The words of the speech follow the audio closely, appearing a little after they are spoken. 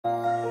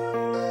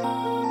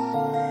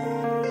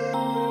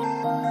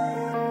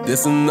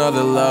This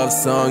another love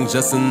song,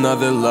 just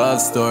another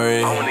love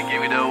story. I wanna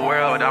give you the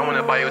world, I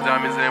wanna buy you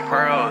diamonds and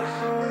pearls.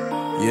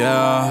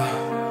 Yeah.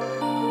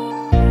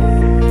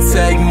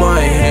 Take my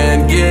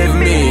hand, give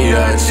me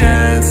a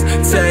chance.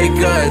 Take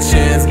a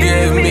chance,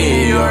 give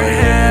me your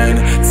hand.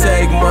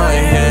 Take my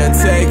hand,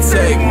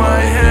 take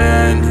my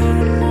hand.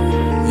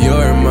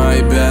 You're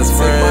my best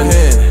friend.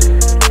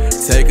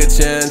 Take a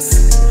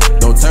chance,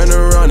 don't turn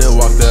around and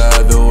walk the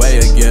other way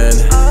again.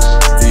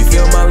 Do you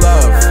feel my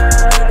love?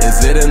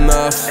 Is it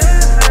enough?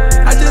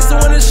 I just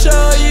wanna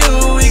show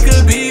you we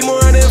could be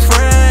more than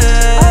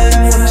friends. I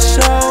wanna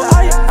show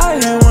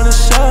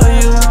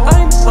you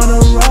I'm on a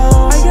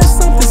roll. I got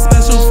something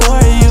special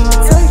for you.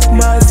 Take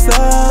my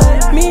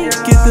side, me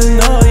get to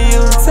know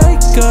you.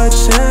 Take a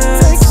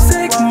chance,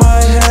 take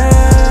my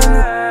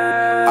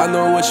hand. I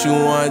know what you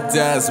want,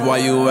 that's why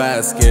you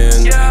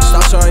asking.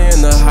 Stop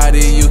trying to hide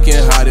it, you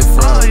can't hide it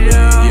from me.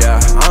 Yeah,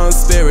 I'm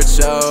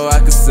spiritual, I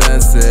can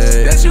sense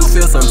it. That you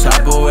feel some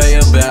type of way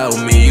about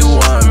me, you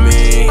want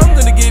me. I'm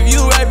gonna give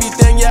you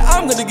everything, yeah,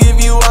 I'm gonna give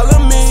you all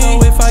of me.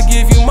 So if I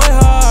give you my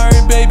heart,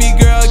 baby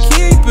girl,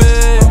 keep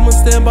it. I'ma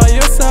stand by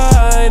your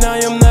side, I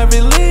am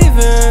never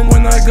leaving.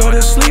 When I go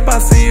to sleep, I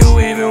see you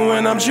even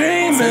when I'm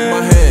dreaming. Take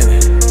my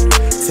hand,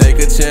 take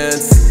a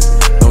chance.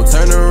 Don't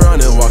turn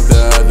around and walk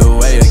the other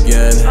way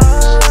again.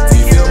 Do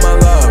you feel my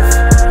love?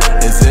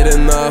 Is it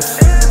enough?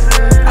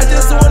 I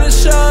just wanna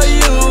show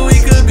you we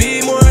could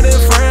be more than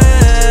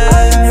friends.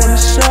 I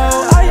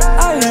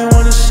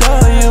wanna show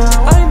you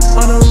I'm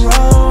on a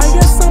roll. I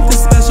got something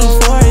special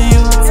for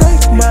you.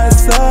 Take my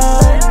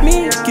side,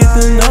 me get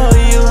to know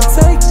you.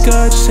 Take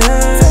a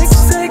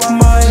chance, take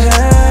my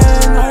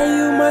hand. Are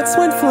you my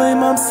twin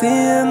flame? I'm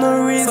seeing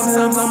the reason.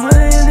 Sometimes I'm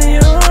laying in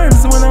your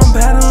arms when I'm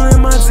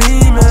battling my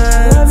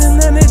demons. Loving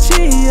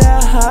energy,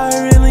 yeah,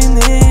 I really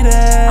need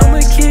it.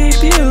 I'ma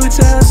keep you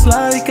just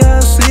like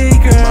a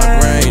secret. My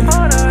brain,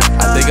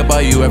 I think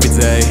about you every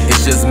day.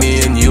 It's just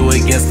me and you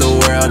against the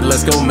world.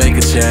 Let's go make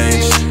a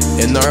change.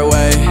 In our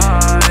way,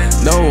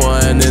 no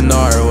one in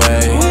our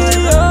way.